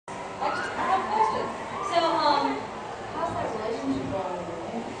Actually, I have a question. So, how's that relationship going?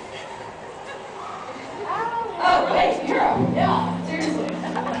 Oh, hey, Hero. Yeah, seriously.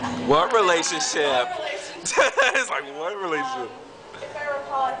 What relationship? It's like, what relationship? If I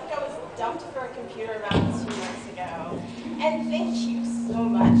recall, I think I was dumped for a computer about 2 months ago. And thank you so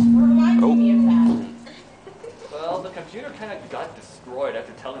much for reminding me of that. Well, the computer kind of got destroyed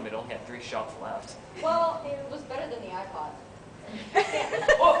after telling me it only had 3 shots left. Well, it was better than the iPod.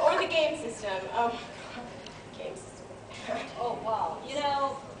 or the game system. Game system. Oh, wow. You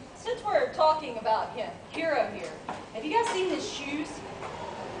know, since we're talking about him, Hero here, have you guys seen his shoes?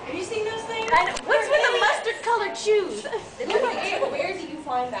 Have you seen those things? I know. What's with the mustard-colored shoes? Where do you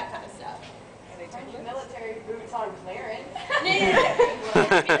find that kind of stuff? Military boots on clearance.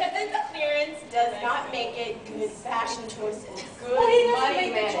 Because clearance does not make it good fashion choices. Good Well, he doesn't money make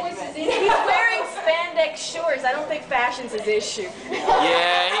the management. choices He's anyway. wearing spandex shorts. I don't think fashion's his issue.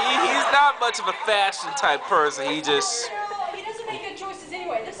 Yeah, he's not much of a fashion type person. He just... No, he doesn't make good choices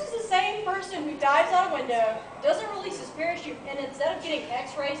anyway. This is the same person who dives out a window, doesn't release his parachute, and instead of getting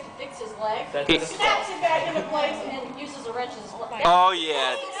x-rays to fix his leg, snaps it back into place and uses a wrench as his leg. Oh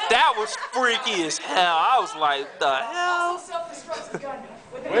yeah, that was freaky as hell. I was like, the hell? Self-destructs the Gundam.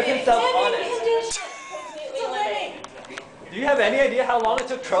 Where's himself on it? It's a living. Do you have any idea how long it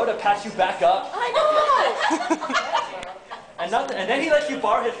took Tro to patch you back up? I know. And then he lets you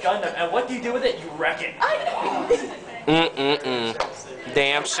borrow his Gundam, and what do you do with it? You wreck it. I know.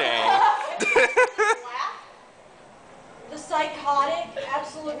 Damn shame. The psychotic,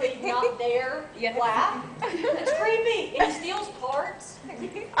 absolutely not there laugh. It's creepy. And he steals parts.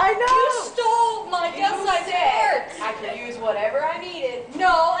 I know. You stole my gun-size parts. I could use whatever I needed. No,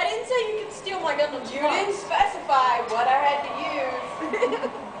 I didn't say you could steal my Gundam You didn't specify what I had to use.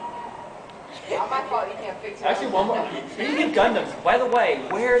 Not my fault you can't fix it. Actually, one more. Speaking of Gundams, by the way,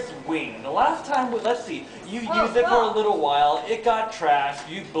 where's Wing? The last time, let's see, you used it for a little while, it got trashed,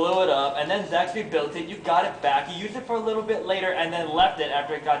 you blew it up, and then Zaxby built it, you got it back, you used it for a little bit later, and then left it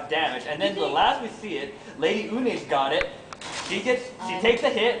after it got damaged. And then the last we see it, Lady Une's got it, she takes a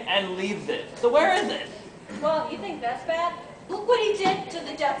hit and leaves it. So where is it? Well, you think that's bad? Look what he did to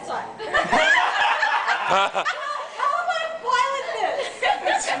the Death Side. How am I piloting this?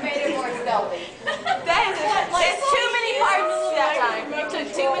 I made it more stealthy. There's too many parts that time. It took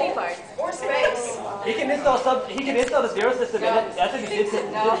too many parts. Or space. He can install the zero system in it. That's what he did to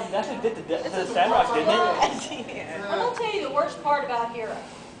the Sandrock, didn't he? I'm going to tell you the worst part about Hero.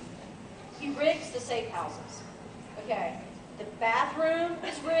 He rigs the safe houses. Okay, the bathroom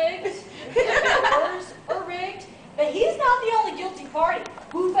is rigged, the doors are rigged, but he's not the only guilty party.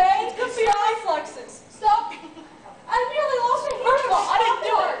 Buffet, reflexes. Stop. I nearly lost it. First of all, I didn't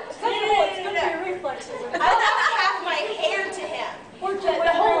do it. It's going to be reflexes. I lost half my hair to him.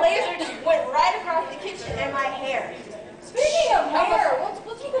 The whole laser just went right across the kitchen and my hair. Speaking of hair, what's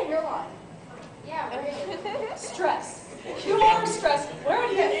with the hairline? Yeah, really. Stress. You are stressed. Where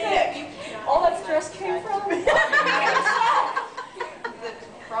do you think all that stress came from?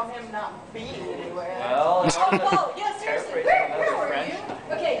 From him not being anywhere. Well, Oh, yeah, seriously. Where were you?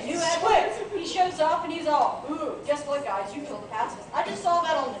 Okay, new evidence. He shows up and he's all, ooh, guess what, guys? You killed the pacifist. I just saw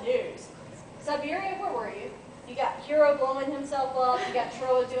that on the news. Siberia, where were you? You got Hero blowing himself up. You got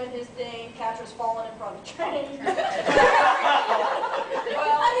Troa doing his thing. Catra's falling in front of the train. Well,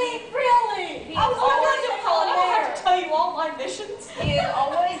 I mean, really? I was always to tell you all my missions. He is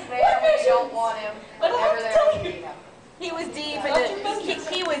always there when you don't want him, but never there when you need him. He was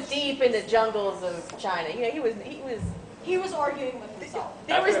deep in the jungles of China. You know, He was arguing with himself.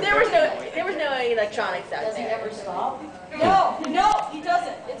 there was no electronics out Does he there. ever stop? No, he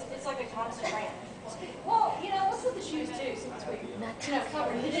doesn't. It's like a constant rant. Well, you know, what's with the shoes too? Since we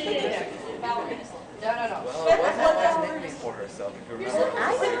covered it. Ballerinas. No. well, it wasn't last nickname for herself, if you remember.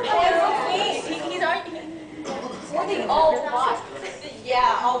 He's arguing. Or the all white.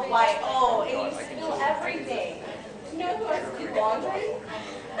 Yeah, all white. Oh, and you spill everything. You know who has to do laundry?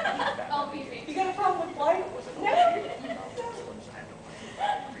 You got a problem with white? No.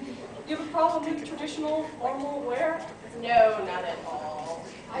 You have a problem with traditional formal wear? No, not at all.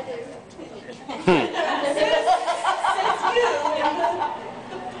 I do. Since you in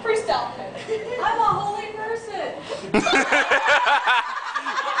the priest outfit. I'm a holy person. With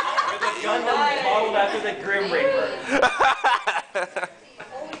a Gundam modeled after the Grim Reaper.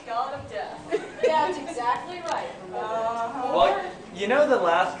 Holy god of death. Yeah, that's exactly right. Well, you know the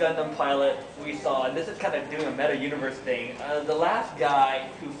last Gundam pilot we saw, and this is kind of doing a meta-universe thing, the last guy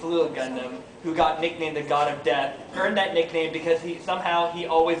who flew a Gundam, who got nicknamed the God of Death, earned that nickname because he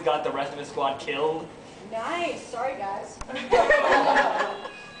always got the rest of his squad killed. Nice. Sorry, guys.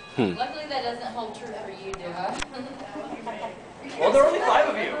 Luckily that doesn't hold true for you, Duha. Well, there are only 5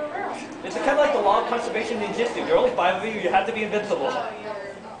 of you. It's kind of like the law of conservation ninjutsu. There are only 5 of you. You have to be invincible.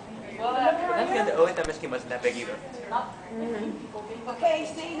 Well, That's because the OSMS team wasn't that big either. Okay,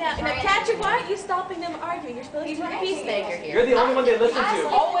 see now, Catcher, why aren't you stopping them arguing? You're supposed to be the peacemaker here. You're the only one they listen to.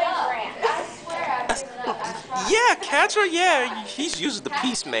 always rant. I swear I've given up. I've tried. Yeah, Catcher, yeah, he's usually the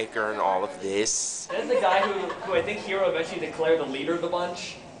peacemaker in all of this. There's the guy who I think Hero eventually declared the leader of the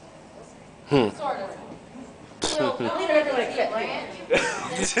bunch. Sort of. Well, the leader of the branch.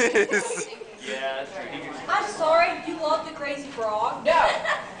 Yeah, that's true. I'm sorry, you love the crazy frog. No.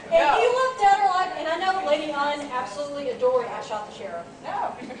 And you love Dead or Alive, and I know Lady Hun absolutely adored I Shot the Sheriff.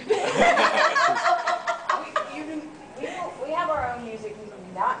 No. we have our own music. We do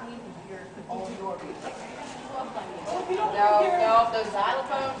not need to hear all your music. No, those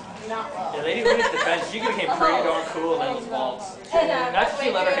xylophones do not love. Yeah, Lady Luna's defense, she became pretty darn cool in those vaults. That's she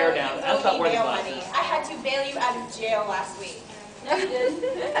let her hair down. And stopped wearing glasses. I had to bail you out of jail last week. No, you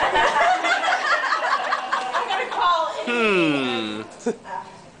didn't. I got a call.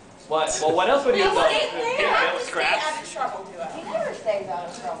 What? Well, what else would you have done? You have to stay out of trouble, Duo. He never stays out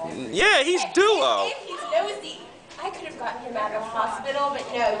of trouble. Yeah, he's duo. If he's nosy, I could have gotten him out of the hospital, but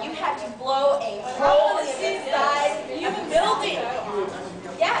no, you had to blow a hole inside the building.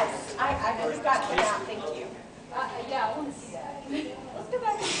 Yes, I could have gotten him out, thank you. Yeah, I want to see that. Let's go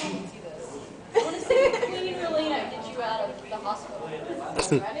back and see this. I want to see if Queen Relina get you out of the hospital. I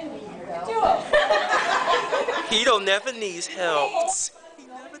didn't need your help. He don't never needs help. He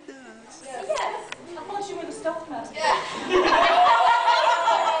never does. Yes. I thought you were the stealth master.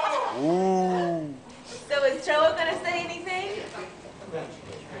 Ooh. So is Joe gonna say anything?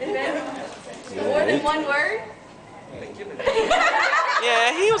 More than one word?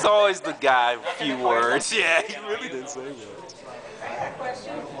 Yeah, he was always the guy with few words. Yeah, he really didn't say much.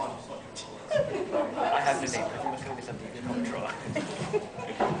 I have the name. It's going to be something you can control.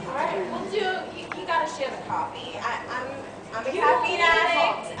 Alright, well, you gotta share the coffee. I'm a caffeine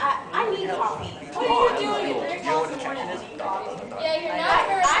addict. I need coffee. What are you doing at 3 o'clock in the morning? Yeah, you're not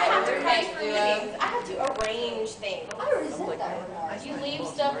very I have to rush for good. meetings. I have to arrange things. I resent that remark. You leave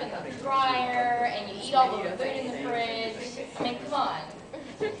stuff in the dryer and you eat all the food in the fridge. I mean, come on.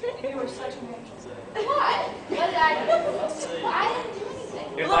 You were such a angel. What? What did I do? I didn't do anything.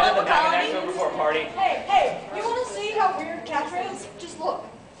 You're invited to the Mac and Expo before a party. Hey, you want to see how weird Catcher is? Just look.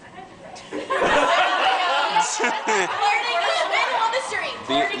 Flirting is spin on the street.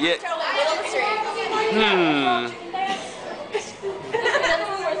 Flirting yeah. is totally on the street.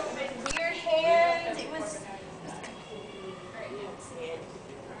 Weird hands. It was.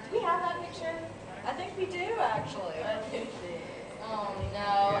 Do we have that picture? I think we do, actually. Oh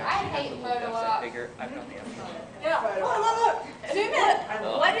no, I hate photo op. Figure, I've done the answer. Yeah. Look. Zoom in.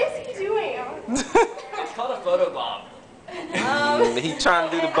 What is he doing? It's called a photo bomb. He trying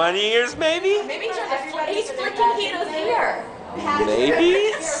to do the bunny ears, maybe? Maybe he's flicking Hito's hair. Maybe?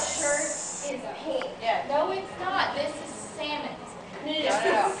 Your shirt is pink. Yeah. No, it's not. This is salmon. Pink.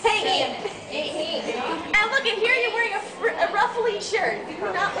 And look at here, you're wearing a ruffly shirt.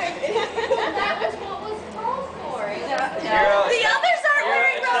 You're not wearing. That was what was called for. Hero, The others aren't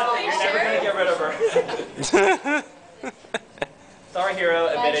wearing ruffly you're never going to shirts. get rid of her. Sorry, Hero,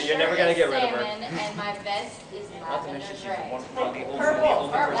 admit it, you're never going to get rid of her. And my vest is Not to mention she's gray. the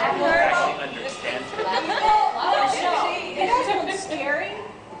only person who actually understands her. You know something scary?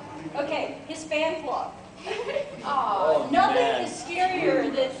 Okay, his fan club. Oh, Nothing man. is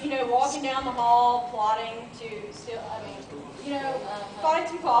scarier than, walking down the hall, plotting to steal, find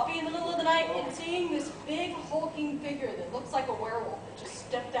some coffee in the middle of the night and seeing this big hulking figure that looks like a werewolf that just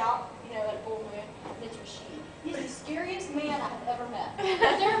stepped out, at a full moon. It's Rashid. He's the scariest man I've ever met.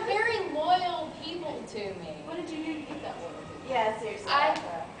 but they're very loyal people to me. What did you do to get that loyalty? Yeah, seriously. I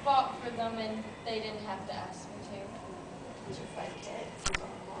fought for them and they didn't have to ask me to.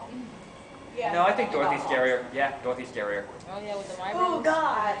 Yeah. No, I think Dorothy's scarier. Yeah, Dorothy's scarier. Oh yeah, with the Oh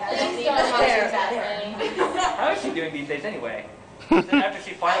God. Please don't mention that. How is she doing these days anyway? After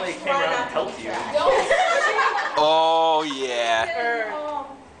she finally came around and helped you. Oh, yeah.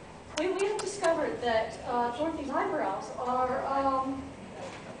 We have discovered that Dorothy's eyebrows are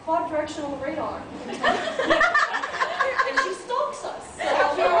quaddirectional radar. And she stalks us. So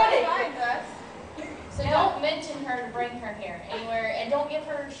we're ready. So don't mention her to bring her here anywhere, and don't give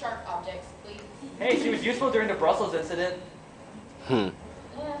her sharp objects, please. Hey, she was useful during the Brussels incident.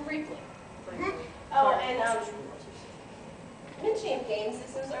 Briefly. Oh, and mentioning game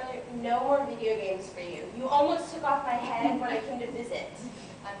systems earlier, no more video games for you. You almost took off my head when I came to visit.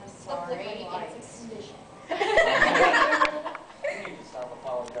 I'm sorry, it's a tradition. You need to stop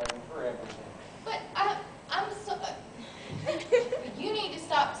apologizing.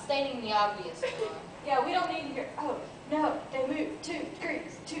 obvious one. Yeah, we don't need to hear, oh, no, they moved 2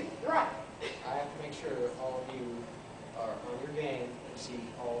 degrees to the right. I have to make sure all of you are on your game and see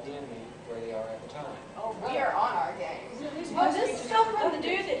all the enemy where they are at the time. Oh, we are on our game. Oh, this is coming from the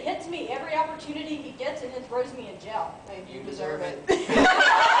dude that hits me every opportunity he gets and then throws me in jail. You deserve it. No!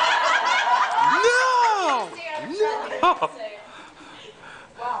 No!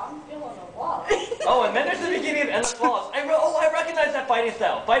 Wow, I'm feeling a lot. Oh, and then there's the beginning of Endless Walls. I recognize that fighting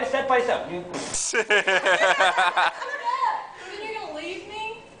style. Fight step by step. Then you're gonna leave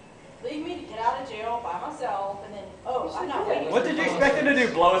me? Leave me to get out of jail by myself and then, oh, I'm not waiting. What did you expect him to do?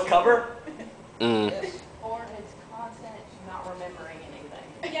 Blow his cover? Mm. Or it's constant not remembering anything.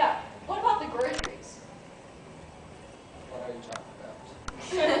 Yeah, what about the groceries? What are you talking about?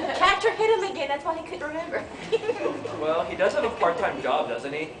 Catcher hit him again, that's why he couldn't remember. Well, he does have a part-time job,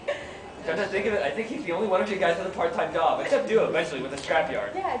 doesn't he? Come to think of it, I think he's the only one of you guys with a part-time job, except Duo eventually with a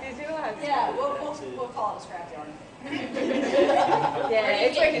scrapyard. Yeah, do us. Yeah, we'll call it a scrapyard. Yeah,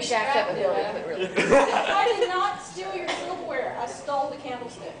 it's where he shacks up with Hilda, but really. I did not steal your silverware. I stole the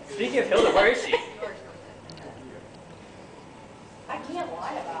candlestick. Speaking of Hilda, where is she? I can't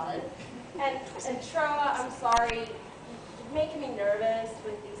lie about it. And Tra, I'm sorry, you're making me nervous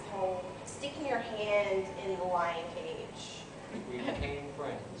with these whole sticking your hand in the lion cage. We became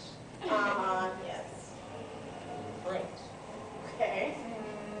friends. Yes. We were friends. Okay.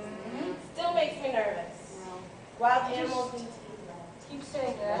 Still makes me nervous. Wild animals need to be loved. Keep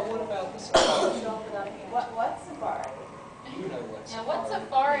saying Well, that. what about the safari? What's safari? You know what Now, safari what's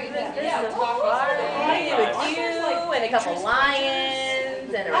safari? Yeah, With you and a couple lions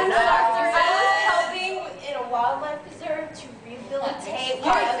and a I'm sorry, I was rhinoceros. helping in a wildlife preserve to rehabilitate You're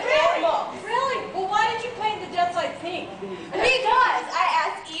wild really? animals. Really? Well, why did you paint the dead side pink? Because I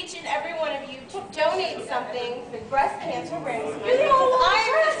asked each and every one of you to donate something for breast cancer awareness month. You're the only one I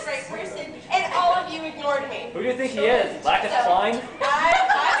am a straight person, and all of you ignored me. Who do you think he is? Lack of spine?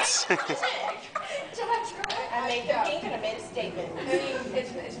 I made the pink and I made a statement. I mean,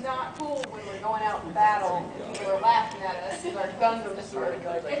 it's not cool when we're going out in battle and people are laughing at us because our Gundam is starting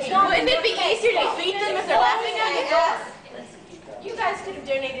to It's not. Wouldn't it be easier to defeat them if they're laughing at I you? asked. You guys could have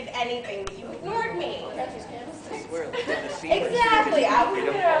donated anything, but you ignored me. Exactly. I would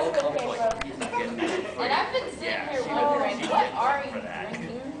have been asked what it came from. And I've been sitting here wondering, what are you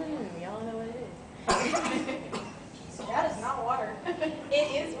drinking? Y'all know what it is. That is not water. It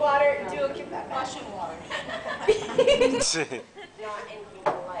is water. Do a give that back. Russian water. Not anything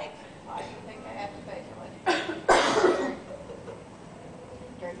like. I think I have to pay for it.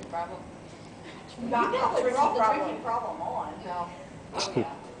 Drinking problem? Not You the probably brought the problem. drinking problem on. No.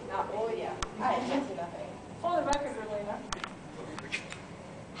 Not, oh yeah. I admit nothing. For the record, Relena,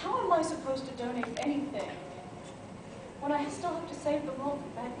 how am I supposed to donate anything when I still have to save the world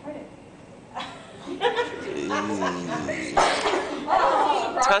from bad credit?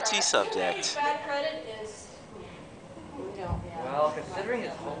 Touchy subject. Bad credit is. Well, considering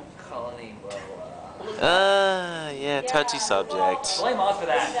his home colony, Yeah, touchy subject. blame us for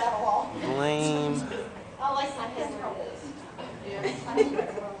that. That all. Blame. I like my his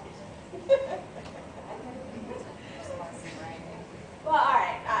Well, all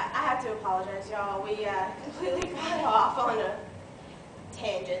right. I have to apologize, y'all. We completely got off on a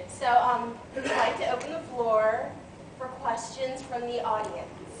tangent. So, I'd like to open the floor for questions from the audience.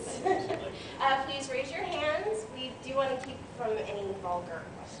 Please raise your hands. We do want to keep from any vulgar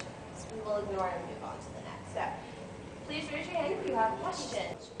questions. We will ignore and move on to the next. So, please raise your hand if you have a question.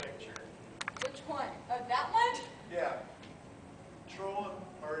 Picture. Which one? That one? Yeah. Troll,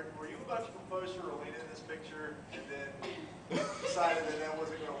 were you about to propose to Rolina in this picture and then decided that that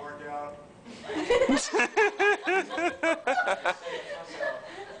wasn't going to work out? This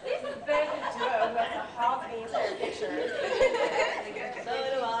is better than Duo, who has to hog the entire picture.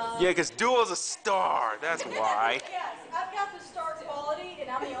 Yeah, because Duo's a star. That's why. Yes, I've got the star quality, and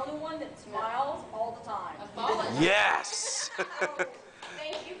I'm the only one that smiles all the time. Yes.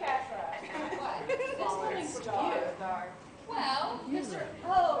 Thank you, Petra. This one is for you. Well,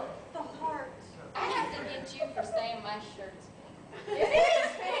 Oh, the heart. I have to get you for saying my shirt's pink. It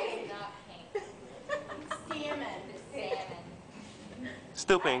is pink. It's not pink. Salmon. It's salmon.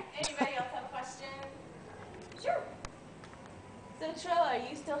 Still pink. Anybody else have a question? Sure. So, Tro, are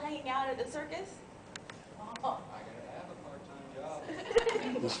you still hanging out at the circus? I gotta have a part-time job.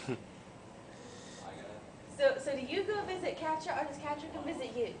 So do you go visit Catcher, or does Catcher come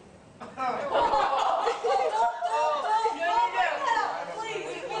visit you? Please,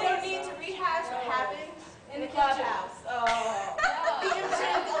 we don't need to rehash what happened in the clubhouse. Oh. The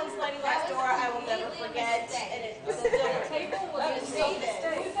incident on the sliding glass door I will never forget, and it still The table was a mistake.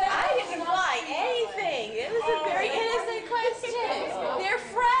 I didn't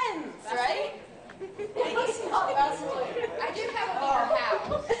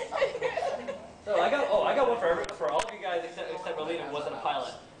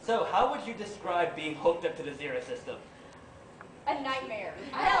So, how would you describe being hooked up to the Zero system? A nightmare.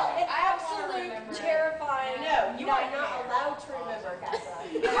 I Hell, don't- an I don't wanna absolute remember it. terrifying. No, you are not nightmare. allowed to remember, Kessa. How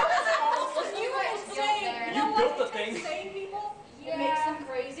is it possible? You were insane. there. You You know built what? the thing. Insane people, it Yeah. makes them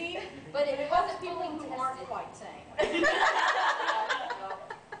crazy, but it It helps wasn't people fully who aren't tested. quite sane. You don't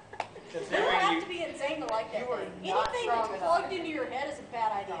Considering have you, to be insane to like that You were thing. not Anything strong that's enough. plugged into your head is a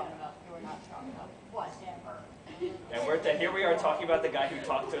bad idea. Strong enough. You were not strong enough. What? Never. and here we are talking about the guy who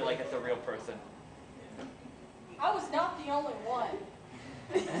talks to her like it's a real person. I was not the only one.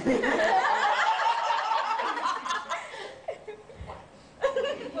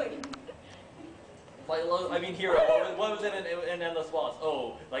 Like, I mean, Hero, what was it in Endless Walls?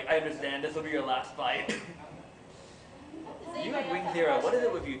 Oh, like, I understand, this will be your last fight. You and Wing Zero, what is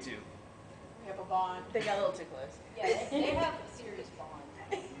it with you two? We have a bond. They got a little too close. Yeah, they have a serious bond.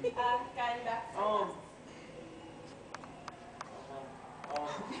 Guiding back. I was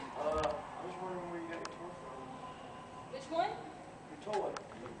wondering where you got your toy from. Which one? Your toy.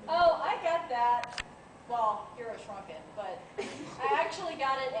 Oh, I got that. Well, Hero shrunk it, but I actually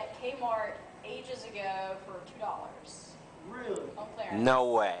got it at Kmart ages ago for $2 Really? on clearance. No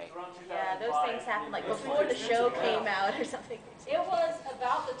way. Yeah, those things happened like before the show came out or something. It was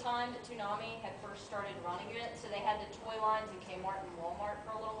about the time that Toonami had first started running it, so they had the toy lines in Kmart and Walmart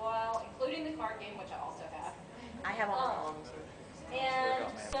for a little while, including the card game, which I also have. I have all of them. And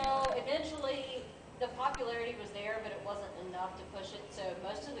so eventually the popularity was there, but it wasn't enough to push it. So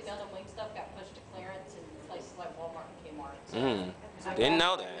most of the Gundam Wing stuff got pushed to clearance in places like Walmart and Kmart. So Didn't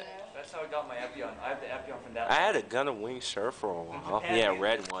know that. That's how I got my Epion. I have the Epion from that. I had a Gundam Wing shirt for a while. Yeah,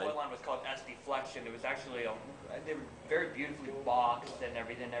 red The one. toy line was called S Deflection. It was actually, they were very beautifully boxed and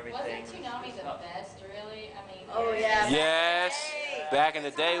everything. Wasn't Toonami the best, really? I mean, Oh, yeah. Yes, back in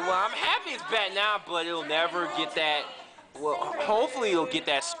the day. Well, I'm happy it's back now, but it'll never get that. Well, hopefully it'll get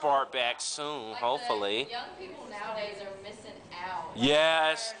that spark back soon. like Hopefully. the young people nowadays are missing out.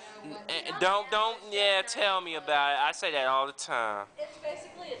 Yes. Don't. Yeah, tell me about it. I say that all the time. it's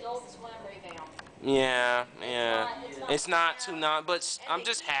basically Adult Swim revamped. Yeah. It's not too non, but I'm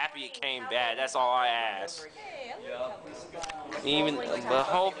just happy it came back. That's all I ask. Yeah. Even, but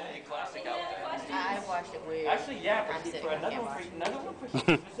hope. Classic out there. I watched it weird. Actually, yeah, I'm sitting for here, another can't one,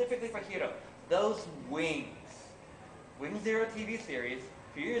 watch. specifically for Hero. Those wings. Wing Zero TV series.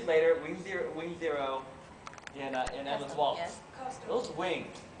 A few years later, Wing Zero in Endless Waltz. Yes. Those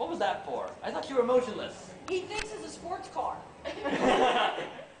wings. What was that for? I thought you were motionless. He thinks it's a sports car.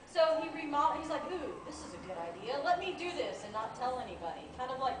 So he remodeled, he's like, ooh, this is a good idea. Let me do this and not tell anybody. Kind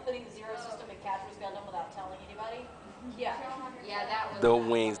of like putting the Zero system in Catcher's Gundam without telling anybody. Yeah. Yeah, that was. The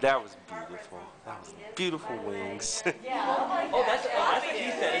wings. That was beautiful. That was beautiful wings. Yeah, I like Oh, that. that's what he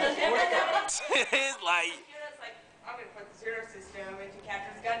said. It's a sports car. It's like. I'm gonna put the Zero system into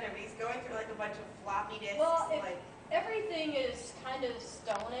Captain's Gundam. He's going through like a bunch of floppy disks. Well, like, everything is kind of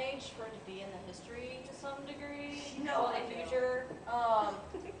Stone Age for it to be in the history to some degree. No, Well, I the know. future.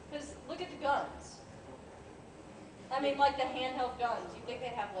 Because look at the guns. I mean, like the handheld guns. You'd think they'd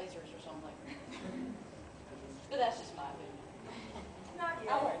have lasers or something. But that's just my opinion. not I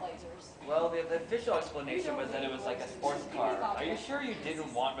yet. want lasers. Well, the official explanation was that it was like a sports car. Are you sure you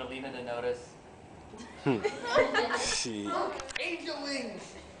didn't want Relina to notice? She. Angel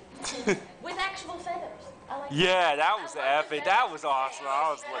wings. With actual feathers. I like Yeah, that was epic. That was awesome. I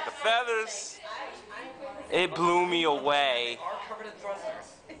was like, the feathers. It blew me away. They are covered in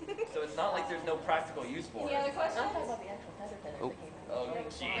thrusters. So it's not like there's no practical use for Any other it. questions? I'm talking about the actual feathers that came out. Oh,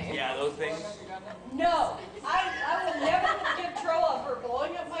 jeez. Yeah, those things. No. I will never forgive Troa for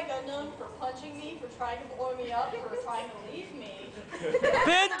blowing up my Gundam, for punching me, for trying to blow me up, for trying to leave me,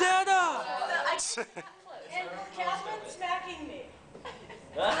 Vendetta! and for Catherine smacking me.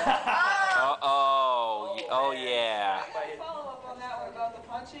 Uh-oh. Oh, yeah. I follow up on that one about the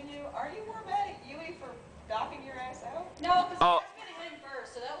punching you. Are you more mad at Yui for knocking your ass out? No, because Oh. I asked me to hit him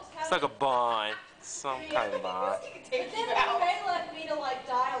first, so that was kind It's of... like a bond. Some kind of bond. He can But take then you out. they left me to like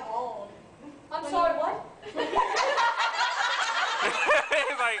die alone. I'm sorry, what? He's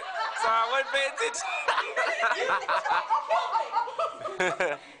like, sorry, I wasn't paying attention.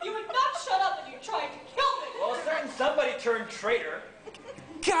 You would not shut up and you tried to kill me. Well, a certain somebody turned traitor.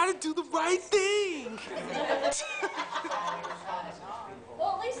 Gotta do the right thing.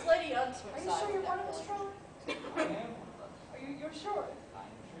 Well, at least Lady Unswitch. Are you sure you're one of us, Troll? You're sure?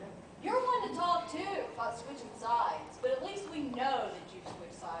 You're one to talk too about switching sides, but at least we know that you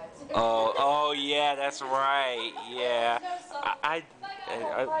switch sides. Oh, yeah, that's right. Yeah.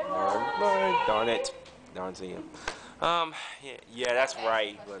 Darn it. Darn to you. Yeah, that's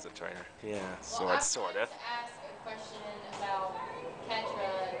right. He was a trainer. Yeah, Well, sort of. I wanted to ask a question about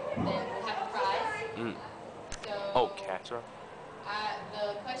Ketra, then we'll have a prize. Mm. So, Oh, Catra.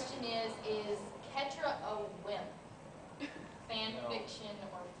 the question is Ketra a wimp? Fan fiction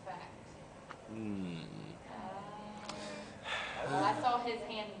or fact? Hmm. Well, I saw his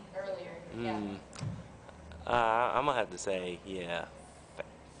hand earlier. Yeah. I'm gonna have to say, yeah,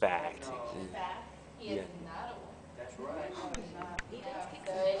 fact. Fact. He is Yeah. not a wimp. That's right.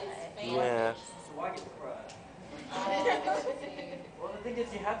 So it is fan Yeah. fiction. So I get the prize. Let's see. Well, the thing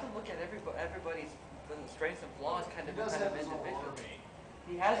is, you have to look at everybody's strengths and flaws kind of individually.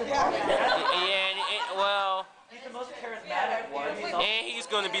 He has a Well, he's the most charismatic one. He's and he's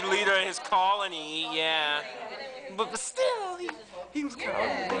gonna be leader of his colony, yeah. But still, he was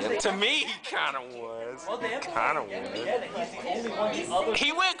kind of, to me, he kind of was. well, the Kind of Emperor, was. he's the only one the other.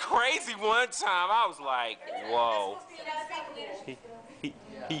 He went crazy one time. I was like, whoa.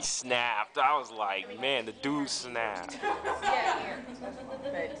 He snapped. I was like, man, the dude snapped. This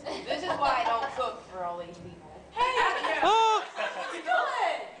is why I don't cook for all these people. Oh,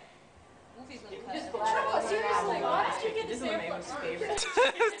 Trouble, seriously, why did you get This to is my say most favorite.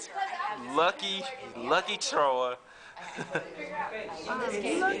 lucky Troa.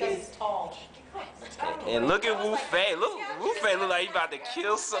 He's tall. And look at Wu Fei. Look, Wu Fei look like he about to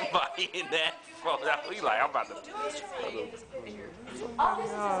kill somebody in that photo. He like, I'm about to.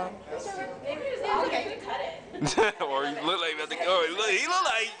 Maybe it was okay to cut it. Or he look like he about to go. He look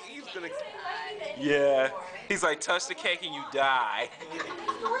like he's gonna. Yeah. He's like, touch the cake and you die.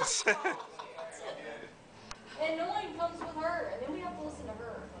 And Nolan comes with her, and then we have to listen to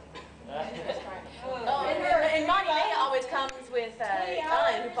her. And Monty May always comes with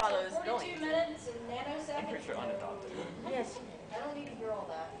Ellen, who follows 42 Billy. minutes and nanoseconds. I'm pretty sure unadopted. Yes. I don't need to hear all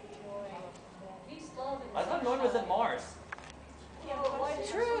that. He's loving I thought Norn was at Mars.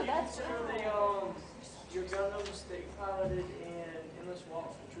 True, that's true. Your Gundams they piloted in endless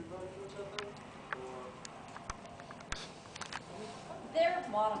walks with true runners or something? They're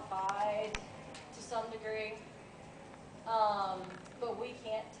modified to some degree, but we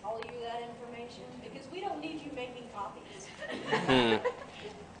can't tell you that information because we don't need you making copies.